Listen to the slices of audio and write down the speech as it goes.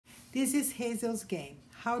This is Hazel's game.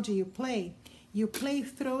 How do you play? You play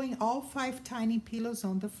throwing all 5 tiny pillows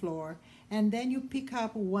on the floor, and then you pick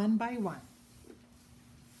up one by one.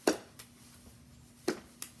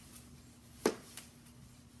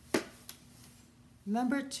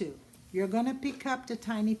 Number 2, you're going to pick up the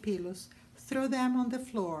tiny pillows, throw them on the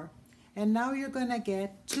floor, and now you're going to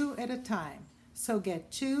get 2 at a time. So get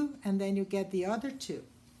 2 and then you get the other 2.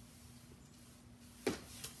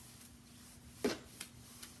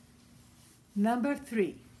 Number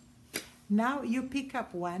 3, now you pick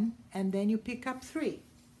up 1 and then you pick up 3.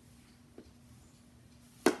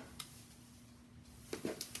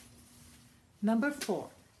 Number 4,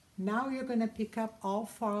 now you're going to pick up all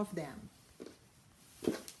 4 of them.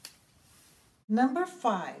 Number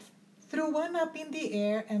 5, throw one up in the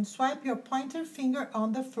air and swipe your pointer finger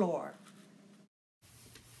on the floor.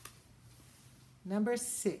 Number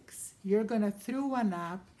 6, you're going to throw one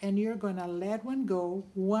up and you're going to let one go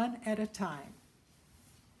one at a time.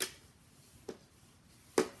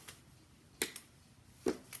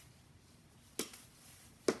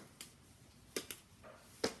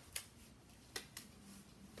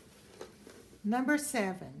 Number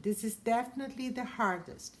 7, this is definitely the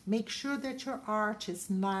hardest. Make sure that your arch is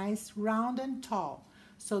nice, round and tall,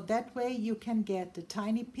 so that way you can get the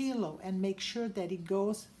tiny pillow and make sure that it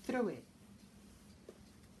goes through it.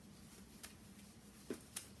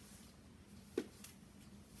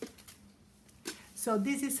 So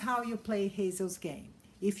this is how you play Hazel's game.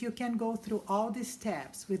 If you can go through all these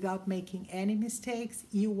steps without making any mistakes,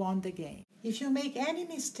 you won the game. If you make any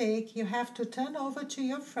mistake, you have to turn over to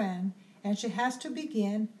your friend and she has to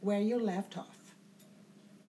begin where you left off.